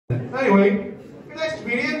Anyway, your next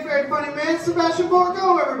comedian, very funny man, Sebastien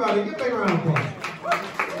Bourgault, everybody. Give a big round of applause.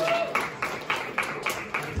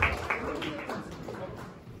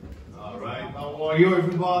 All right, how are you,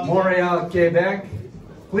 everybody? Montreal, Quebec.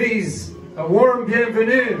 Please, a warm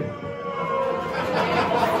bienvenue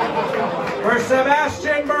for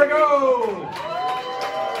Sebastien Bourgault.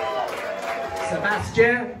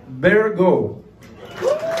 Sebastien Bourgault.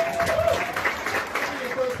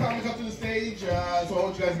 First time he's up to the stage, so I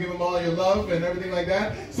want you guys to give him all your love and everything like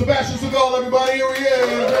that. Sebastien Bourgault, everybody, here he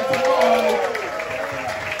is.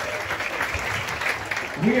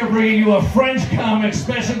 We are bringing you a French comic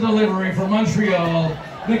special delivery from Montreal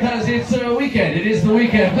because it's a weekend. It is the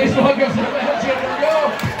weekend. Please welcome Sebastien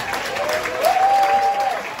Bourgault.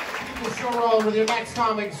 People show roll with your next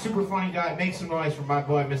comic, super funny guy. Make some noise for my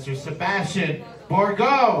boy, Mr. Sebastien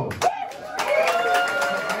Bourgault.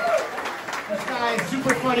 This guy is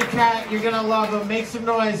super funny cat. You're gonna love him. Make some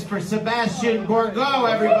noise for Sebastien Bourgault,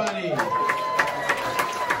 everybody.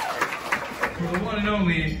 The one and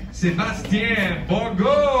only Sebastien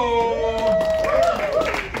Bourgault.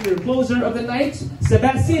 Your closer of the night,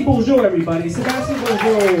 Sebastien Bourgault, everybody. Sebastien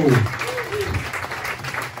Bourgault.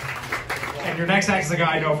 And your next act is a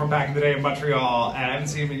guy I know from back in the day in Montreal, and I haven't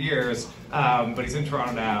seen him in years, but he's in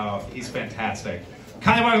Toronto now. He's fantastic.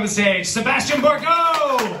 Kindly welcome to the stage, Sebastien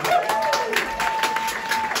Bourgault!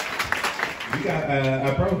 We got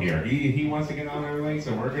a pro here. He wants to get on early,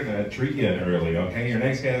 so we're going to treat you early, okay? Your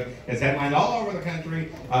next guest is headlined all over the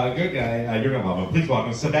country. Good guy. You're going to love him. Please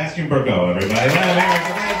welcome Sebastien Bourgault, everybody.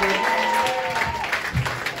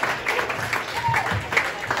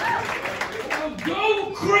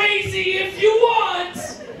 Go crazy if you want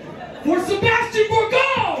for Sebastien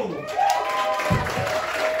Bourgault!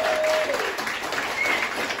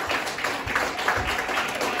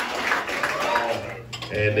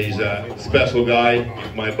 And he's a special guy,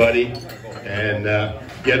 my buddy, and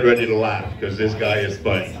get ready to laugh, because this guy is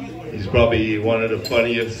funny. He's probably one of the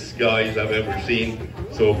funniest guys I've ever seen,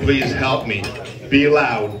 so please help me. Be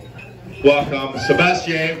loud. Welcome,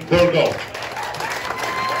 Sebastien Bourgault.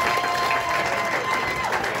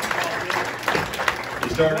 He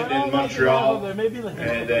started in Montreal,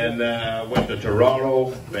 and then went to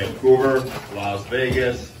Toronto, Vancouver, Las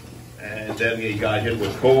Vegas, and then he got hit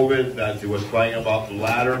with COVID as he was flying about the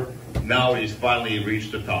ladder. Now he's finally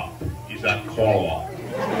reached the top. He's at Cornwall.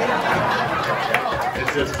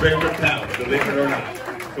 It's his favorite town, believe it or not.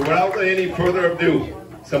 So without any further ado,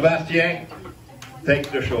 Sebastien, take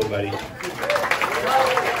the show, buddy.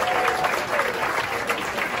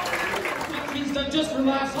 He's done just for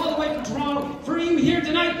laughs all the way from Toronto for you here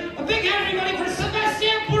tonight. A big hand, everybody, for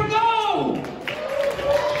Sebastien Bourgault!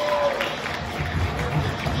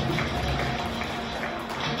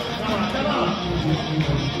 Come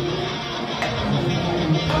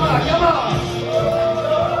on!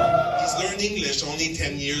 He's learned English only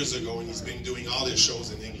 10 years ago, and he's been doing all his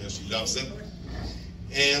shows in English. He loves it.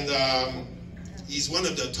 And he's one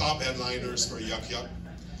of the top headliners for Yuck Yuck.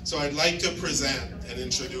 So I'd like to present and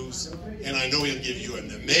introduce, and I know he'll give you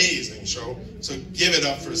an amazing show, so give it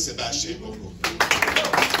up for Sebastien Bourgault.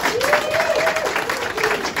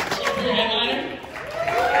 Your headliner?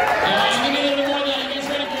 Give me a little more than that. You guys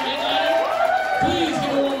ready for your headliner? Please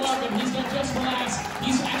give a warm welcome. He's done just for laughs.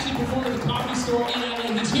 He's actually performed at the ComedyStore in LA.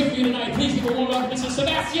 He's here for you tonight. Please give a warm welcome, Mr.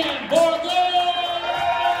 Sebastien Bourgault!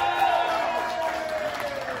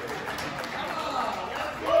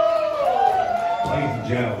 Ladies and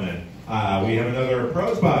gentlemen, we have another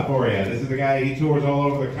pro spot for you. This is the guy, he tours all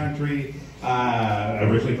over the country,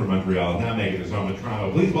 originally from Montreal, now making his home in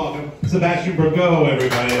Toronto. Please welcome Sebastien Bourgault,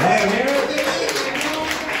 everybody.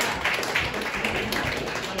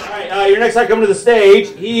 Alright, your next guy coming to the stage,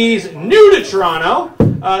 he's new to Toronto,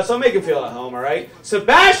 so make him feel at home, alright?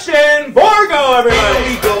 Sebastien Bourgault, everybody!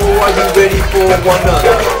 Here we go, are you ready for one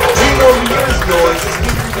another? Dream over years, noise, it's me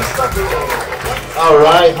through the sucker.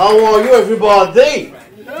 Alright, how are you, everybody?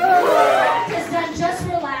 Has done Just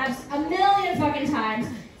for Laughs a million fucking times.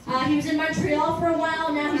 He was in Montreal for a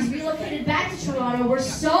while, now he's relocated back to Toronto. We're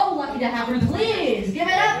so lucky to have him. Please give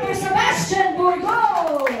it up for Sebastien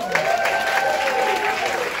Bourgault!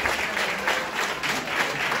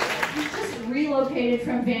 He's just relocated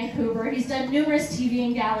from Vancouver. He's done numerous TV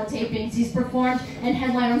and gala tapings. He's performed and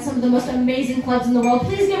headlined on some of the most amazing clubs in the world.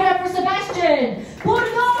 Please give it up for Sebastien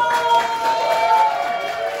Bourgault!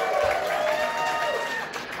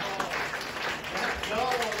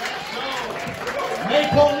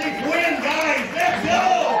 Maple Leaf win, guys! Let's go!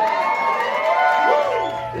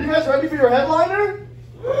 Are you guys ready for your headliner?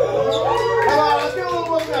 Come on, let's get a little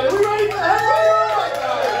more of that. Are we ready for the headliner?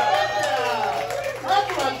 Yeah. That's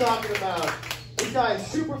what I'm talking about. This guy is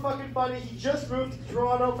super fucking funny. He just moved to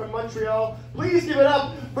Toronto from Montreal. Please give it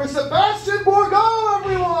up for Sebastien Bourgault,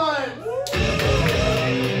 everyone!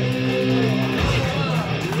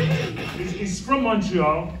 He's from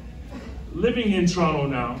Montreal, living in Toronto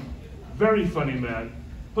now. Very funny man.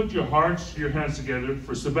 Put your hearts, your hands together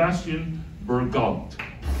for Sebastien Bourgault.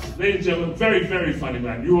 Ladies and gentlemen, very, very funny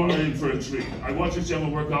man. You are in for a treat. I watched this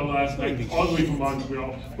gentleman work out last night, all the way from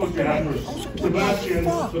Montreal. Put your hands for Sebastien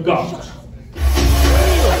Bourgault.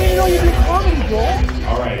 I didn't know you did comedy, bro.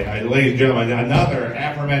 All right, ladies and gentlemen, another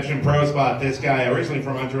aforementioned pro spot. This guy, originally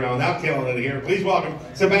from Montreal, now killing it here. Please welcome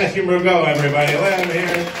Sebastien Bourgault, everybody. Let him here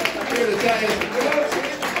to tell you.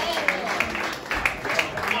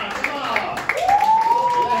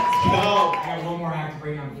 I got one more act to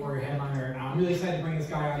bring on before your headliner. I'm really excited to bring this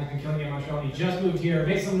guy on. He's been killing it in Montreal. He just moved here.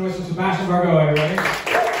 Make some noise for Sebastien Bourgault, everybody.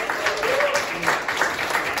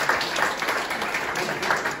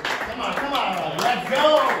 Come on, let's go!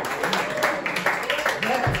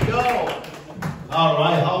 Let's go! All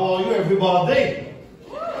right, how are you, everybody?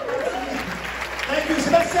 Thank you,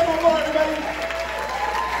 Sebastien Bourgault, everybody.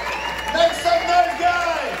 Make some noise,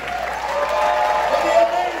 guys! For the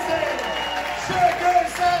amazing Sugar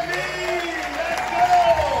Sammy! Let's go!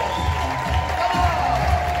 Come on!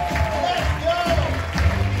 Let's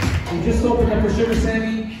go! We just opened up for Sugar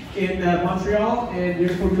Sammy in Montreal, and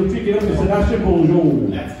here's for you to pick it up with Sebastien Bourgault.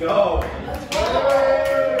 Let's go!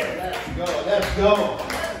 Let's go! Let's go!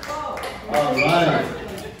 All right.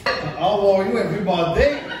 How are you, everybody?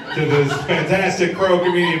 To this fantastic pro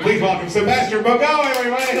comedian, please welcome Sebastien Bourgault,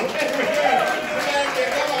 everybody.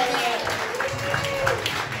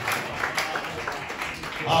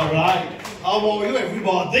 All right. How are you,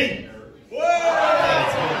 everybody?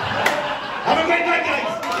 Have a great night, guys.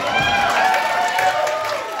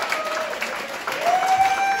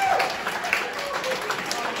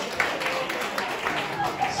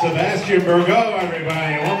 Sebastien Bourgault,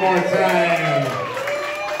 everybody. One more time.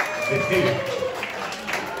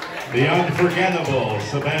 The unforgettable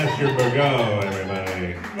Sebastien Bourgault,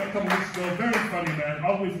 everybody. A couple weeks ago, very funny man,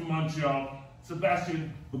 all the way from Montreal,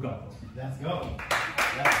 Sebastien Bourgault. Let's go.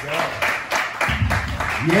 Let's go.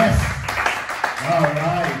 Yes. All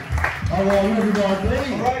right. How are you,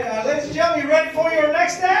 everybody? All right, ladies and gentlemen, you ready for your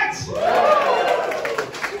next act?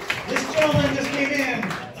 This gentleman just came in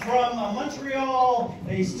from Montreal.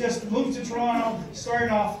 He's just moved to Toronto, starting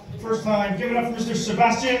off first time. Give it up for Mr.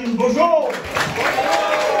 Sebastien Bourgault.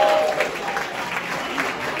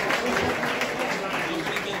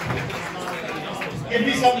 Give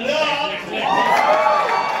me some love. Like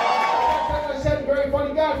I said, very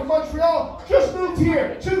funny guy from Montreal. Just moved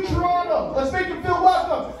here to Toronto. Let's make him feel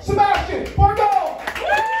welcome. Sebastien Bourgault.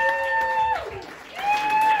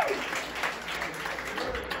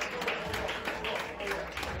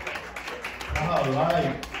 All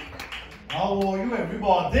right. How are you,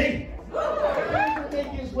 everybody?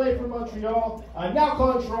 Making his way from Montreal. Now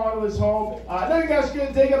calling Toronto his home. I know you guys are going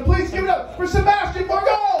to dig him. Please give it up for Sebastien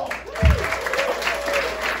Bourgault.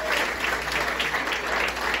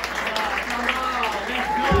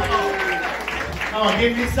 Come on,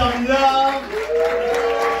 give me some love.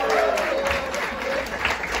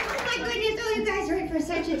 Oh my goodness, oh, you guys are in for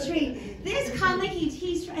such a treat. This comic,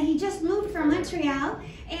 he just moved from Montreal,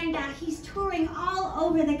 and he's touring all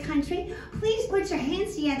over the country. Please put your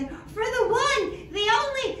hands together for the one, the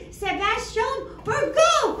only, Sebastien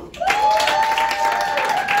Bourgault.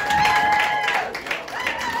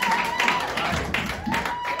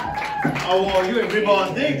 How are you,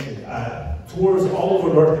 everybody? Tours all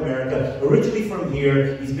over North America, originally from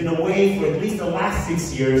here. He's been away for at least the last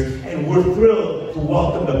 6 years, and we're thrilled to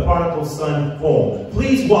welcome the prodigal son home.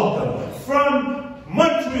 Please welcome, from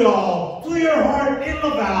Montreal to your heart in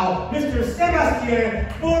Laval, Mr. Sebastien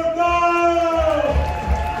Bourgault!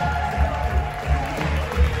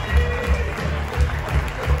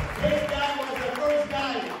 This guy was the first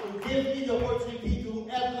guy who gave me the opportunity to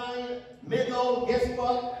headline, middle, guest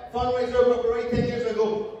spot, fundraiser corporate 10 years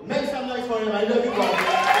ago. Make some noise for him. I love you guys.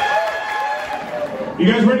 You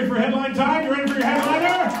guys ready for headline time? You ready for your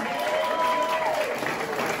headliner?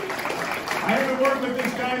 I haven't worked with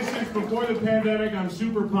this guy since before the pandemic. I'm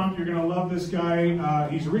super pumped. You're going to love this guy.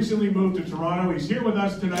 He's recently moved to Toronto. He's here with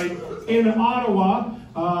us tonight in Ottawa.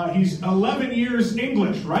 He's 11 years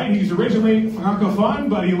English, right? He's originally francophone,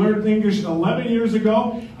 but he learned English 11 years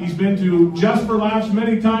ago. He's been to Just for Laughs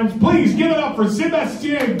many times. Please give it up for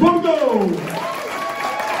Sebastien Bourgault.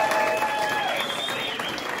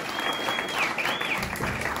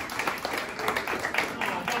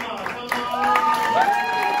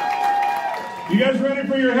 You guys ready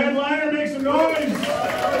for your headliner? Make some noise.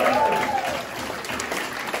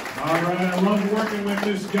 All right, I love working with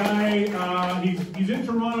this guy. He's in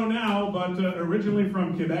Toronto now, but originally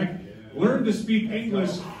from Quebec. Learned to speak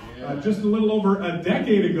English just a little over a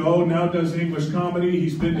decade ago. Now does English comedy.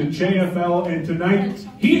 He's been to JFL, and tonight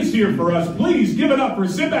he is here for us. Please give it up for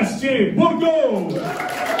Sebastien Bourgault.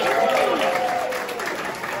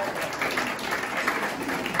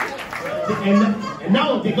 And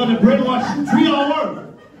now they're going to brainwash 3 hours.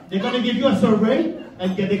 They're going to give you a survey,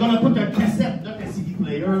 and they're going to put a cassette, not a CD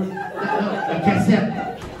player, a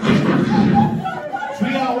cassette.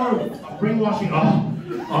 3 hours of brainwashing.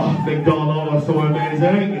 Oh, McDonald's are so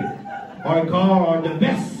amazing. Our car are the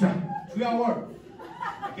best. 3 hours.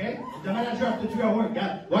 Okay? The manager after 3 hours,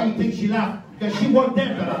 why do you think she laughed? Because she worked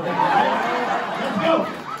there. Let's go.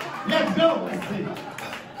 Let's go. Let's see.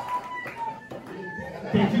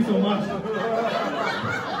 Thank you so much.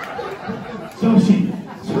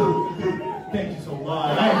 Thank you so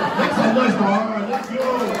much. Hey, make some noise for her. Let's go.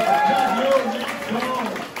 Let's go.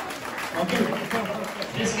 Okay.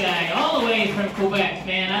 This guy, all the way from Quebec,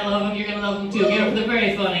 man, I love him. You're gonna love him too. Give it up for the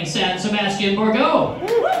very funny Sebastien Bourgault.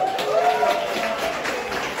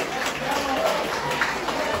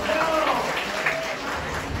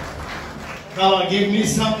 Come on, give me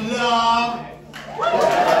some love.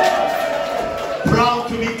 Proud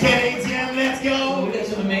to be Canadian, let's go! We got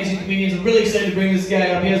some amazing comedians. I'm really excited to bring this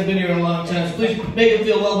guy up. He hasn't been here in a long time, so please make him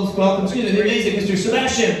feel welcome. Excuse me, the amazing Mr.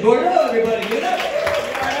 Sebastien Bourgault, everybody. Give it up!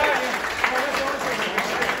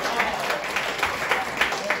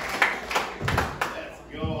 Let's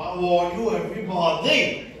go, how are you,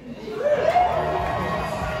 everybody?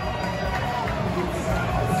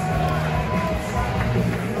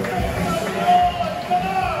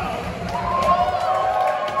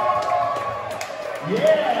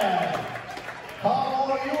 Yeah! How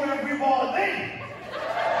are you, everybody?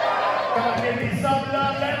 Come on, give me some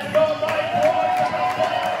love. Let's go, my boys.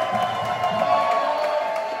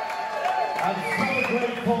 I'm so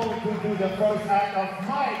grateful to do the first act of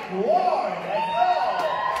Mike Ward. Let's go!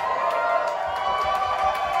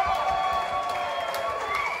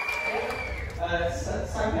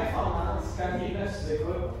 Sa performance, comme il ne se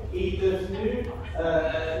écoute, est devenu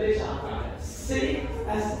légendaire. C'est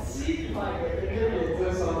Asti, quelqu'un qui a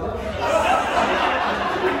dit son nom.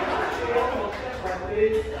 Je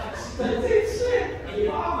te dis tout de suite, il est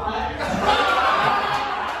mort, mec.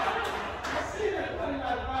 C'est le premier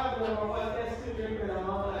affaire de mon podcast que j'ai eu le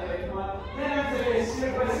monde avec moi. Mesdames et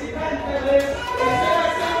messieurs, voici Van Phillips et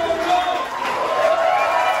Sebastien Bourgault.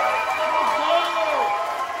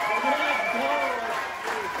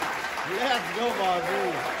 Let's go, Babu.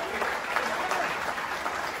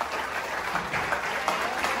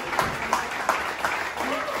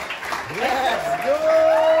 Let's go!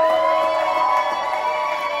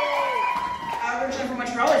 Originally from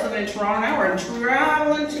Montreal, he's living in Toronto now. We're in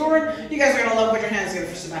traveling, touring. You guys are going to love it. Put your hands together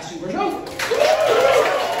for Sebastien Bourgault.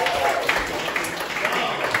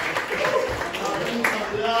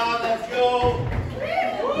 Let's go!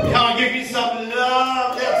 Come on, give me some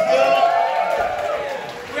love. Let's go!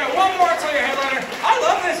 We got one more to your headliner. I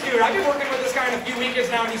love this dude. I've been working with this guy in a few weekends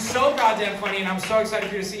now, and he's so goddamn funny, and I'm so excited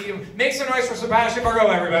for you to see him. Make some noise for Sebastien Bourgault,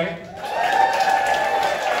 everybody.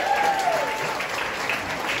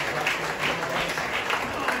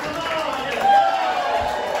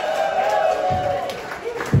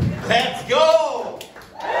 Let's go!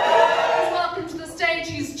 Welcome to the stage.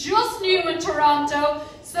 He's just new in Toronto,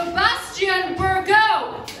 Sebastien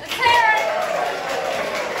Bourgault. Let's hear it.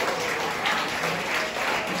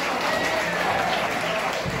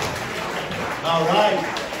 All right.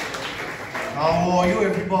 How are you,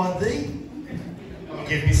 everybody?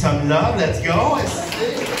 Give me some love. Let's go.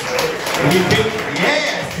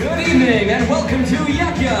 Yes. Good evening and welcome to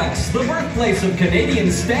Yuck Yucks, the birthplace of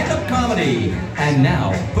Canadian stand-up comedy. And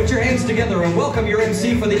now, put your hands together and welcome your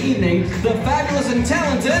MC for the evening, the fabulous and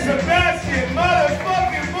talented Sebastien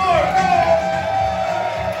motherfucking Bourgault.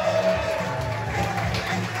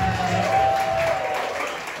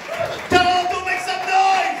 Toronto, make some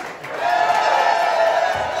noise.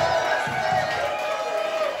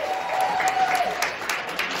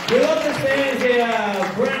 We love this band,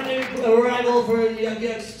 a brand new arrival for the Yuck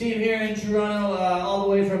Yucks team here in Toronto, all the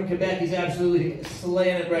way from Quebec. He's absolutely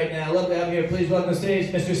slaying it right now. Love to have him here. Please welcome to the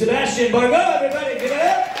stage, Mr. Sebastien Bourgault, everybody. Give it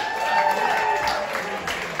up.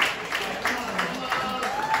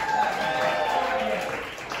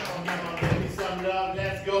 Give me some love.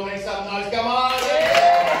 Let's go. Make some noise. Come on.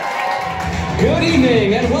 Good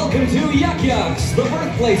evening and welcome to Yuck Yucks, the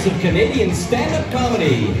birthplace of Canadian stand-up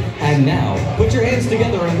comedy. And now, put your hands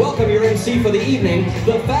together and welcome your MC for the evening,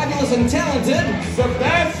 the fabulous and talented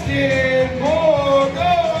Sebastien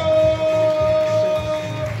Bourgault.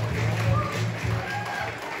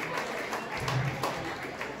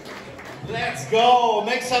 Let's go.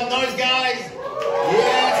 Make some noise, guys.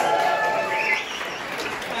 Yes.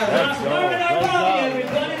 Let's go.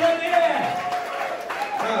 Everybody, let me hear.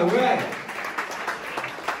 All right.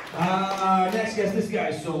 Next guest, this guy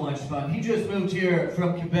is so much fun. He just moved here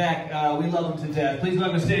from Quebec. We love him to death. Please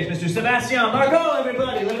welcome to stage Mr. Sebastien Bourgault,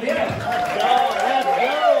 everybody. Let me hear. Let's go. Let's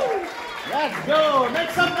go. Let's go.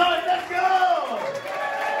 Make some noise. Let's go.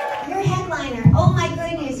 Your headliner. Oh my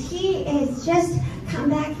goodness. He is just come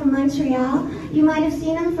back from Montreal. You might have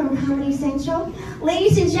seen him from Comedy Central.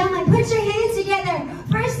 Ladies and gentlemen, put your hands together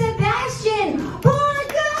for Sebastien Bourgault.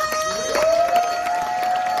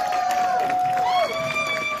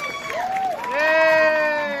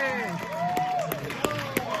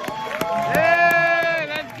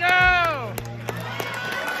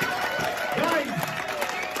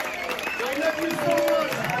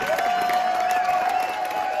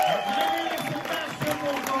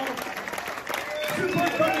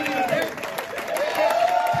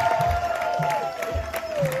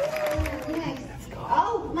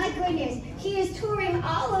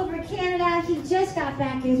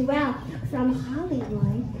 Back as well from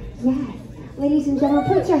Hollywood. Yes. Ladies and gentlemen,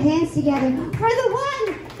 put your hands together for the one,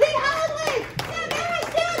 the only,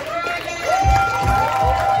 Sebastien Bourgault!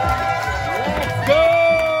 Let's go!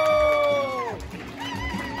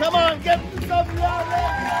 Come on, get some love!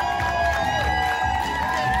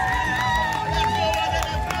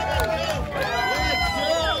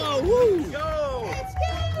 Let's go!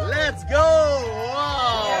 Let's go!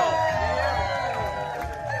 Wow!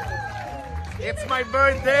 It's my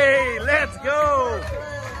birthday. Let's go.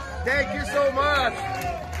 Thank you so much.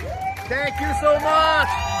 Thank you so much.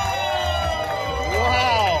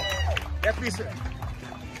 Wow. Let me see.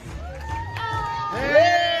 Hey.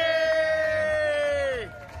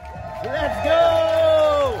 Let's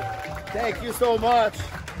go. Thank you so much.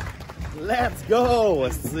 Let's go.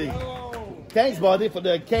 Let's see. Thanks, buddy, for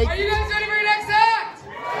the cake. Are you guys ready for your next act?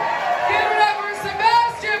 Give it up for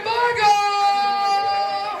Sebastien Bourgault.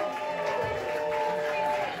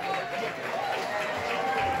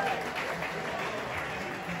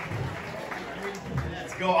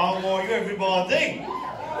 Go, how are you, everybody?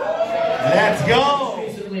 Let's go! He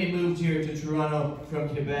recently moved here to Toronto from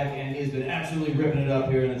Quebec, and he's been absolutely ripping it up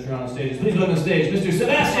here in the Toronto stages. Please welcome to the stage, Mr.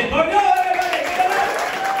 Sebastien Bourgault, everybody!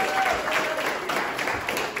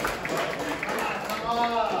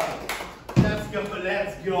 Let's go,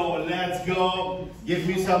 let's go, let's go. Give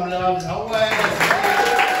me some love. Away.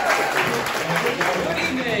 Good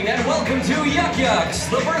evening and welcome to Yuck Yucks,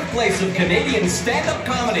 the birthplace of Canadian stand-up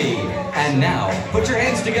comedy. And now, put your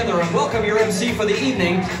hands together and welcome your MC for the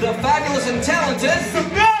evening, the fabulous and talented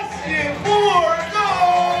Sebastien Bourgault!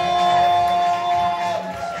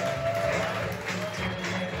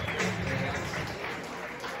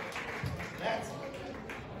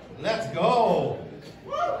 Let's go!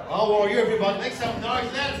 How are you, everybody? Make some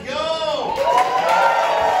noise. Let's go!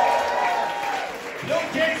 No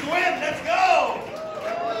kids win. Let's go!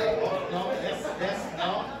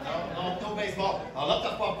 No baseball. A lot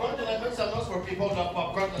of popcorn tonight. Make some noise for people who have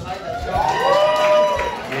popcorn tonight. Let's go!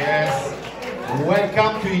 Yes.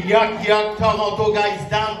 Welcome to Yuck Yuck, Toronto, guys,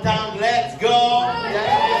 downtown. Let's go!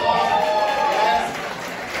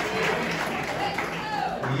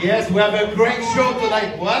 Yes, we have a great show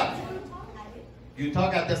tonight. What? You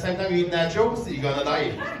talk at the same time you eat nachos, you're gonna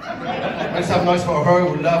die. Make some noise for her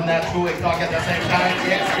who love nachos and talk at the same time.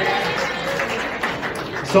 Yes,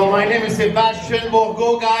 yes. So my name is Sebastien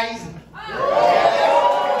Bourgault, guys.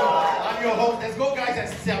 I'm your host. Let's go, guys.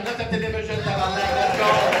 I'm not a television tabarnak. Let's go.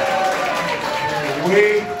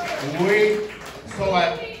 Wait. So,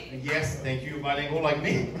 yes, thank you, bilingual like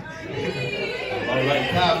me.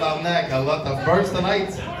 Alright, tabarnak. A lot of birds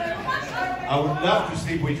tonight. I would love to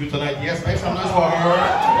sleep with you tonight. Yes, make some noise for her.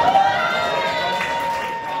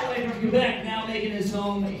 All the way from Quebec, now making his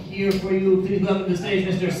home here for you. Please welcome to the stage,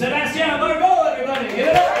 Mr. Sebastien Bourgault, everybody. Give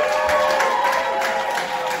it up.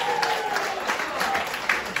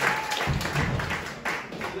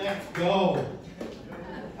 Let's go.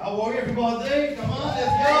 How are you, everybody? Come on,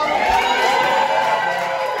 let's go.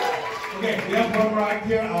 Okay, we have one more act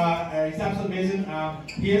here. He's absolutely amazing.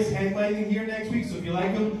 He is headlining here next week, so if you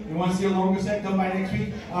like him, you want to see a longer set, come by next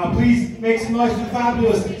week. Please make some noise for the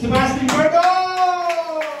fabulous Sebastien Bourgault!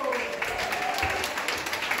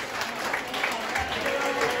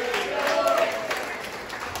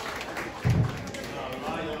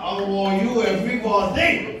 How are you,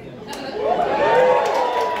 everybody?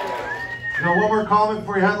 One more comment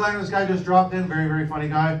before you headline. This guy just dropped in. Very, very funny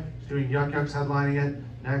guy. He's doing Yuck Yucks headlining it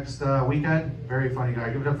next weekend. Very funny guy.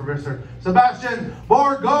 Give it up for Mr. Sebastien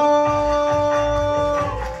Bourgault!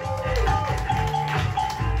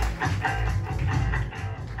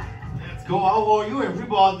 go. How are you,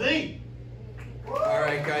 everybody? All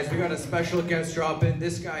right, guys, we got a special guest drop in.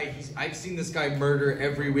 This guy, I've seen this guy murder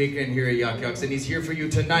every weekend here at Yuck Yucks, and he's here for you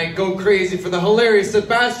tonight. Go crazy for the hilarious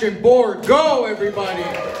Sebastien Bourgault. Go, everybody.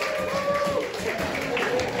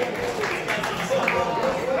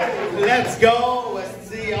 Let's go. Let's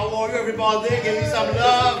see. How are you, everybody? Give me some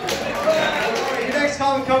love. Your next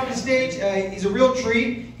comic coming to the stage, he's a real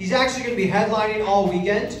treat. He's actually going to be headlining all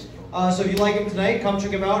weekend. So if you like him tonight, come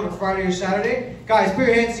check him out on Friday or Saturday. Guys, put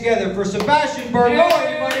your hands together for Sebastien Bourgault,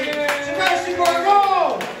 everybody. Sebastien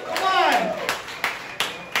Bourgault! Come on!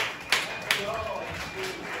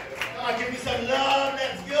 Come on, give me some love.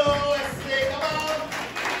 Let's go. Let's see. Come on.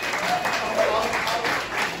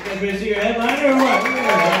 You guys ready to see your headliner or what?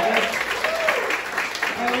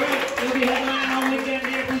 Alright, he'll be headlining all weekend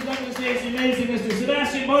here. Please welcome to the stage the amazing Mr.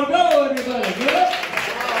 Sebastien Bourgault, everybody. Good?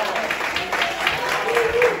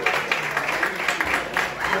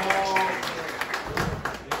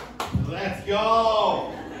 Let's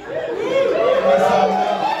go.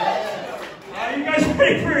 Are you guys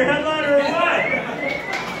ready for your headliner or what?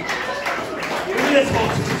 Look at this,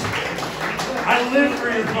 folks. I live for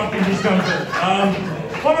your fucking discomfort.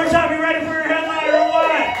 One more time, you ready for your headliner or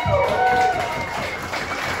what?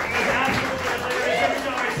 Every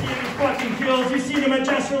time I see him, he fucking kills. You've seen him at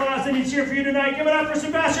Just for Laughs, and he's here for you tonight. Give it up for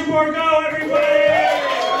Sebastien Bourgault,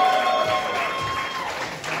 everybody!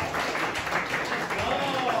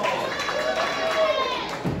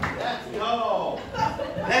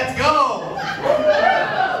 Let's go!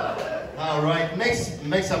 All right,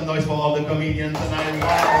 make some noise for all the comedians tonight. Wow,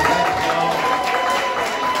 let's go.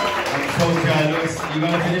 I'm so jealous. You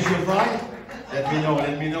gonna finish your fry? Let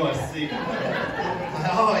me know, let's see.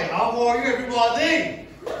 How are you, everybody?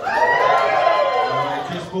 All right,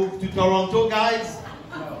 just moved to Toronto, guys.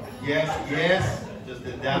 Yes, just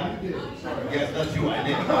did that. Yes, that's you, I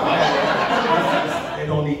did. They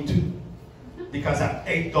don't need to. Because at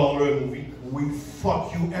 $8 movie, we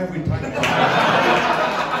fuck you every time.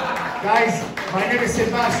 Guys, my name is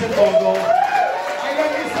Sebastien Bourgault. I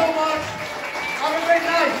love you so much. Have a great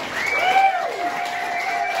night.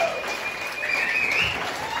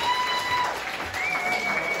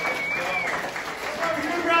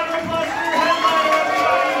 Huge round of applause for your headliner,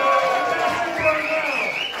 everybody.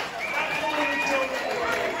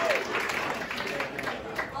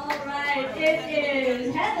 All right, it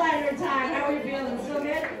is headliner time. How are you feeling? Still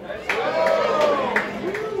good?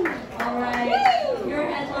 All right, your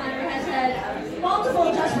headliner has had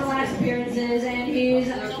multiple Just for Laughs appearances, and he's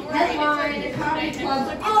headlined comedy clubs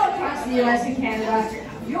all across the U.S. and Canada.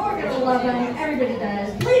 You're gonna love him. Everybody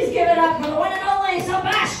does. Please give it up for the one and only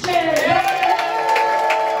Sebastien.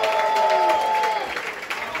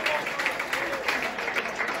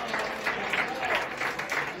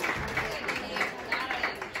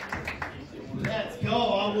 Let's go,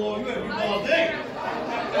 how are you, everybody?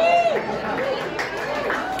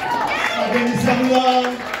 Give me some love.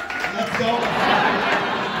 Let's go.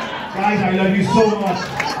 Guys, I love you so much.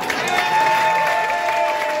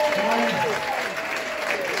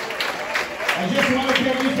 I just want to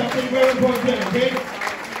tell you something very important, okay?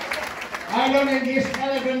 I learned English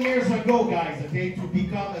 11 years ago, guys, okay, to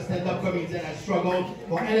become a stand-up comedian. I struggled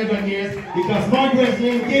for 11 years because Mark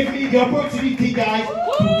Breslin gave me the opportunity, guys,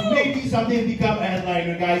 to maybe someday become a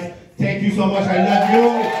headliner, guys. Thank you so much. I love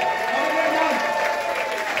you.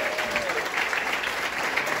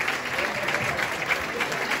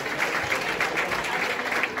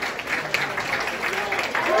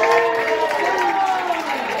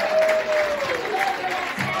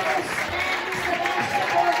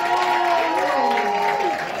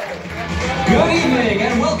 Good evening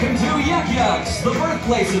and welcome to Yuck Yucks, the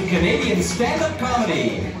birthplace of Canadian stand-up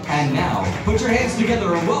comedy. And now, put your hands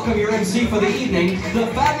together and welcome your MC for the evening, the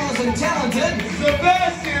fabulous and talented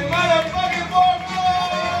Sebastien motherfucking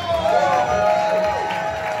Bourgault!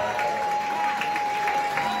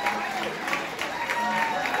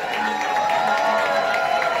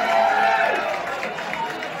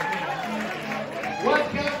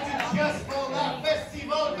 Welcome to Just for Laughs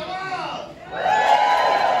Festival, come on!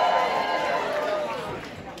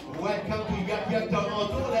 Welcome to Yuck Yuck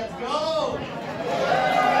Toronto, let's go!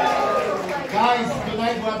 Guys,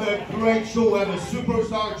 tonight we have a great show, we have a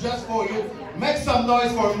superstar just for you. Make some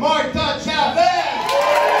noise for Martha Chavez!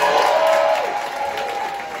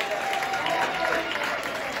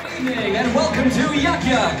 evening and welcome to Yuck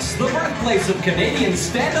Yucks, the birthplace of Canadian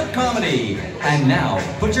stand-up comedy. And now,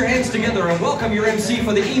 put your hands together and welcome your MC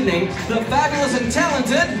for the evening, the fabulous and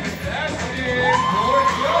talented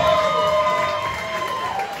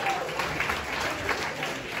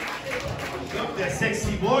Look, the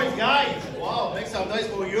sexy boys, guys. Wow, make some noise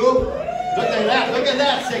for you. Look at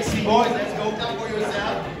that, sexy boys. Let's go, clap for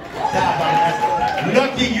yourself.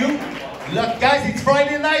 Lucky you. Look, guys, it's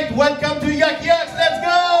Friday night. Welcome to Yuck Yucks. Let's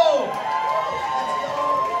go!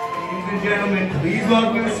 Ladies and gentlemen, please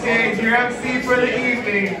welcome to the stage your MC for the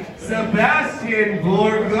evening, Sebastien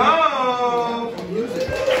Bourgault.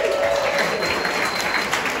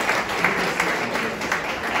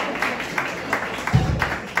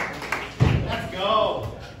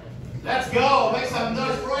 Let's go! Make some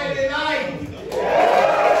noise Friday night!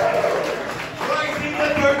 Friday the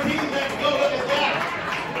 13th, let's go, look at that!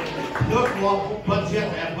 Look, well, budget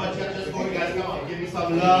just for you guys, come on, give me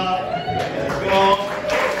some love. Let's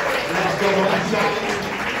go,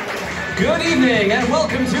 Good evening and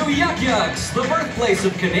welcome to Yuck Yucks, the birthplace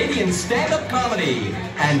of Canadian stand-up comedy.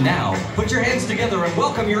 And now, put your hands together and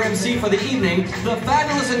welcome your MC for the evening, the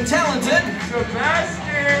fabulous and talented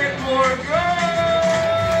Sebastien Bourgault.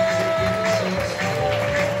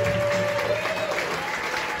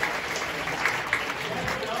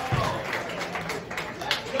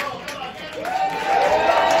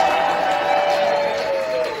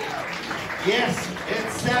 Yes,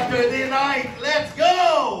 it's Saturday night. Let's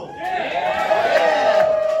go! Yeah.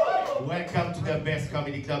 Welcome to the best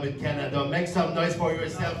comedy club in Canada. Make some noise for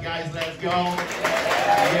yourself, guys. Let's go.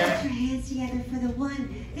 Yeah. Put your hands together for the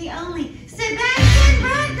one, the only, Sebastien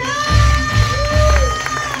Bourgault!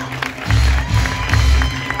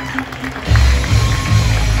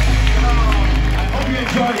 I hope you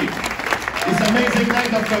enjoy this amazing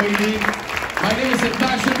night of comedy. My name is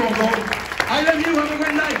Sebastien Bourgault. I love you. Have a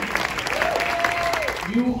great night.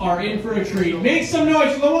 You are in for a treat. Make some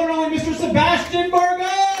noise for the one and only Mr. Sebastien Bourgault!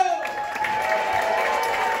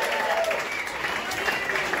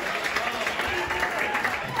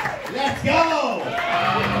 Let's go!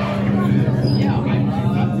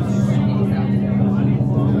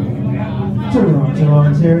 Toronto,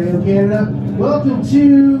 Ontario, Canada. Welcome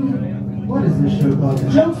to, what is this show called?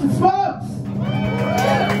 Jokes and Smokes!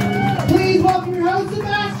 Please welcome your host,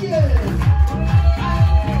 Sebastien!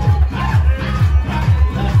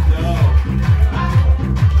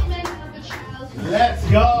 Let's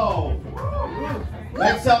go!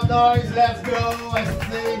 Make some noise, let's go! I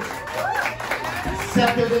think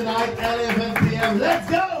Saturday night, 11 p.m. Let's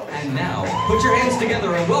go! And now, put your hands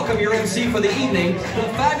together and welcome your MC for the evening, the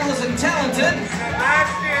fabulous and talented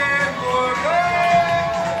Sebastien Bourgault.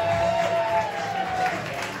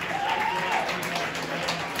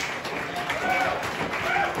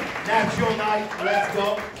 That's your night, let's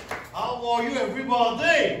go. How are you,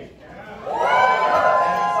 everybody?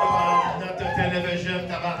 Not the television,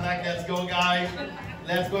 tabarnak, let's go, guys.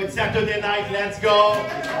 Let's go, it's Saturday night, let's go.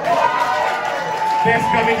 Best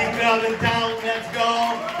comedy club in town, let's go.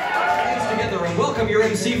 Hands together and welcome your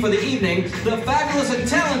MC for the evening, the fabulous and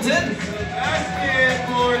talented Sebastien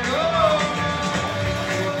Bourgault.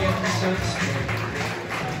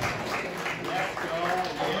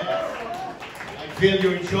 I feel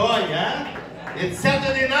you enjoy, yeah? It's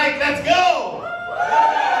Saturday night, let's go!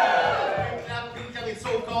 It's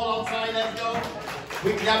so cold outside, let's go.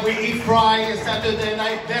 We clap, we eat fry, it's Saturday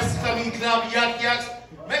night, best comedy club, Yuck Yucks.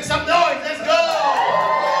 Make some noise, let's go!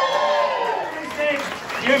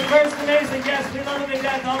 Your first amazing guest, we love him to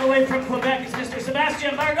death, all the way from Quebec, is Mr.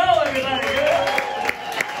 Sebastien Bourgault, everybody.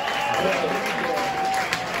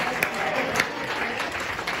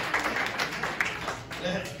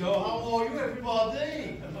 Let's go, how are you,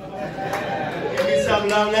 everybody? Give me some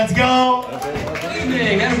love, let's go! Good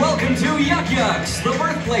evening and welcome to Yuck Yucks, the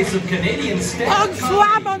birthplace of Canadian stand-up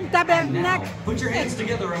comedy. Now, put your hands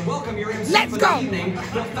together and welcome your MC for the evening,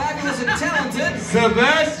 the fabulous and talented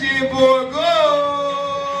Sebastien Bourgault.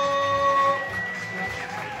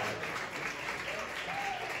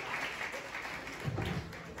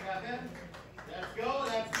 Let's go,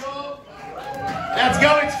 let's go! Let's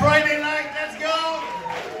go, it's Friday night, let's go!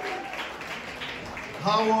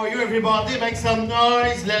 How are you, everybody? Make some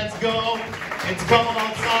noise, let's go! It's cold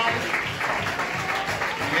outside.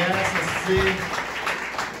 Yes, let's see.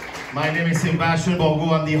 My name is Sebastien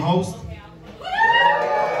Bourgault, I'm the host.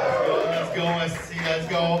 Let's go, let's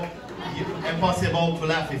go. Impossible to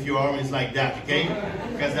laugh if your arm is like that, okay?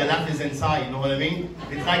 Because the laugh is inside, you know what I mean?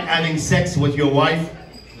 It's like having sex with your wife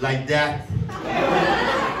like that.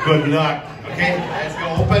 Good luck, okay? Let's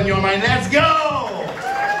go, open your mind, let's go!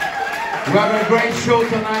 We have a great show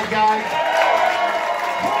tonight, guys.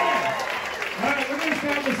 Alright, we're going to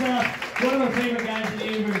start this one of our favorite guys in the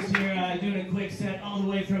universe here, doing a quick set all the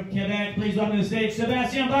way from Quebec. Please welcome to the stage,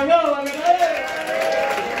 Sebastien Bourgault, everybody!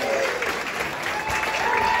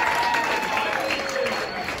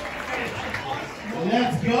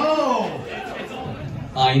 Let's go!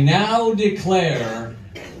 I now declare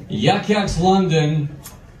Yuck Yucks London,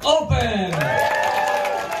 open!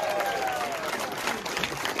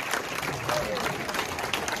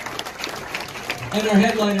 And our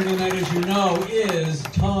headliner tonight, as you know, is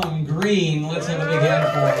Tom Green. Let's have a big hand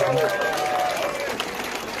for him.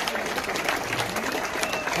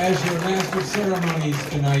 As your master of ceremonies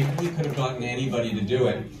tonight, we could have gotten anybody to do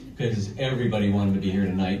it because everybody wanted to be here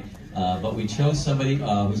tonight. But we chose somebody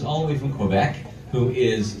who's all the way from Quebec, who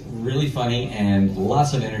is really funny and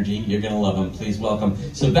lots of energy. You're going to love him. Please welcome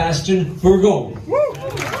Sebastien Bourgault.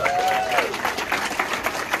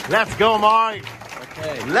 Let's go, Mike.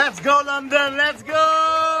 Okay. Let's go, London. Let's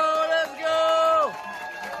go. Let's go.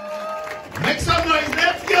 Make some noise.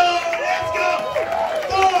 Let's go. Let's go.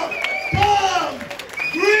 Tom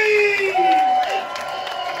Green.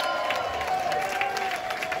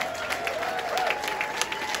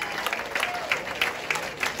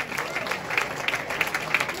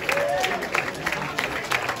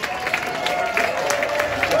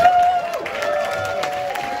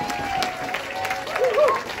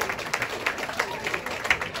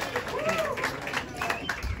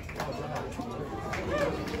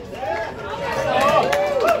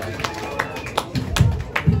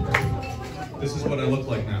 This is what I look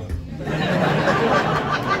like now.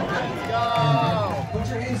 Put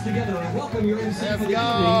your hands together and welcome your MC for the evening,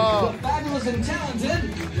 the fabulous and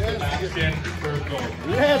talented Sebastien Bourgault.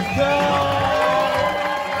 Let's go.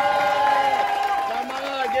 Come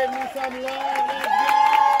on, give me some love.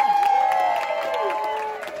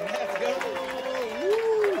 Let's go.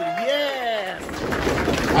 Woo, yes.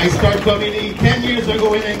 I started comedy 10 years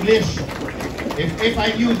ago in English. If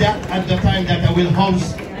I knew that at the time that I will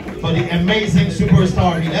host for the amazing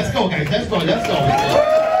superstar. Let's go, guys. Let's go. Let's go. I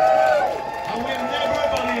will never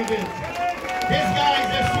believe it. This guy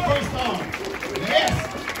is a superstar. Yes.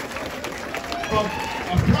 From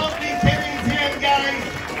a proudly Canadian guy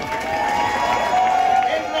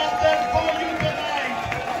in London for you tonight.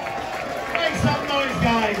 Make some noise,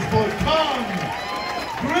 guys, for Tom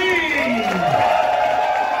Green.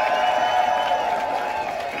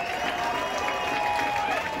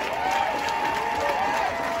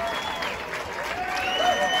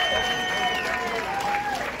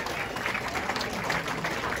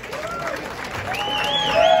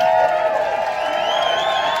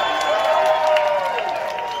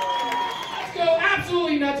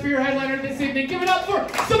 For your headliner this evening. Give it up for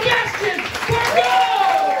Sebastien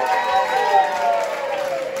Bourgault!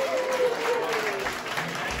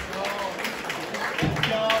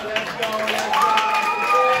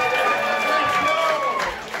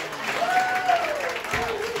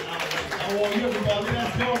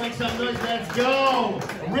 Let's go, make some noise, let's go!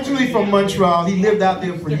 Originally from Montreal, he lived out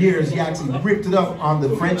there for years. He actually ripped it up on the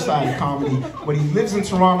French side of comedy, but he lives in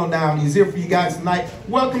Toronto now, and he's here for you guys tonight.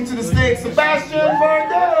 Welcome to the stage, Sebastien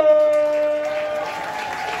Bourgault!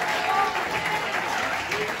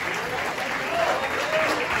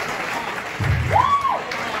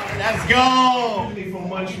 Let's go! Originally from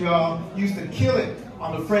Montreal, used to kill it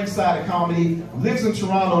on the French side of comedy, lives in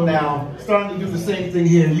Toronto now, starting to do the same thing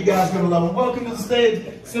here. You guys are gonna love him. Welcome to the stage,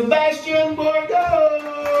 Sebastien Bourgault!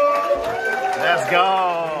 Let's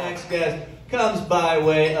go! Next guest comes by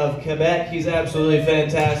way of Quebec. He's absolutely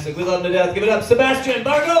fantastic. We love him to death. Give it up, Sebastien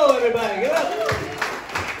Bourgault, everybody. Give it up.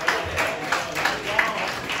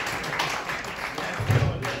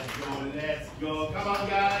 Let's go. Come on,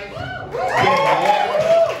 guys.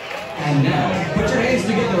 And now, put your hands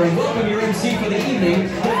together and welcome your MC for the evening, the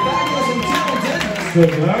fabulous and talented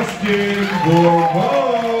Sebastien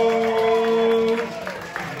Bourgault.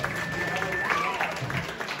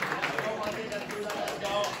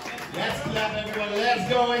 Let's clap, everybody. Let's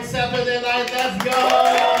go. It's Saturday night. Let's go.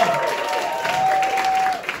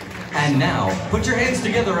 And now, put your hands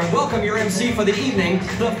together and welcome your MC for the evening,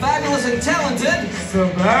 the fabulous and talented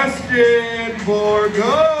Sebastien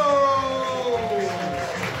Bourgault.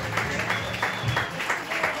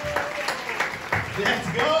 Let's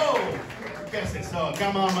go. Guess it's so.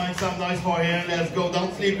 Come on, make some noise for him. Let's go.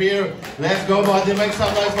 Don't sleep here. Let's go, buddy. Make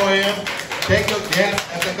some noise for him. Take a look. Yes,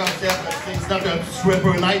 at the concept. It's not a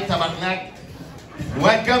stripper night, tabarnak.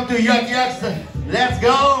 Welcome to Yuck Yucks. Let's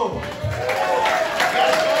go.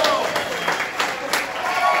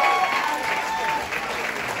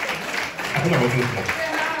 I don't know what this is.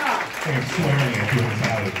 I'm swearing at you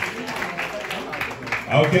inside.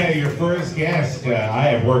 Okay, your first guest, I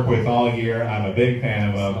have worked with all year. I'm a big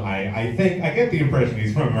fan of him. I think, I get the impression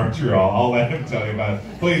he's from Montreal. I'll let him tell you about it.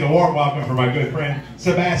 Please, a warm welcome for my good friend,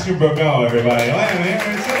 Sebastien Bourgault, everybody. Let him hear it,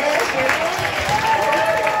 Sebastien.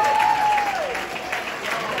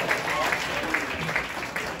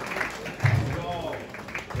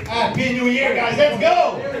 Happy New Year, guys. Let's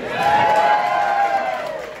go.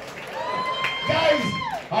 Guys,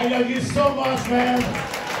 I love you so much, man.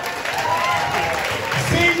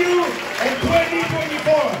 See you in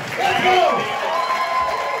 2024. Let's go.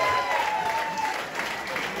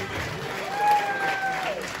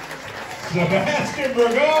 Sebastien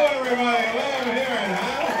Bourgault, everybody. Love hearing,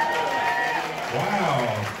 huh? Wow.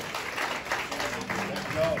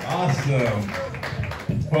 Awesome.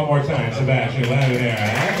 One more time, Sebastien. Love hearing,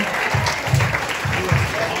 huh?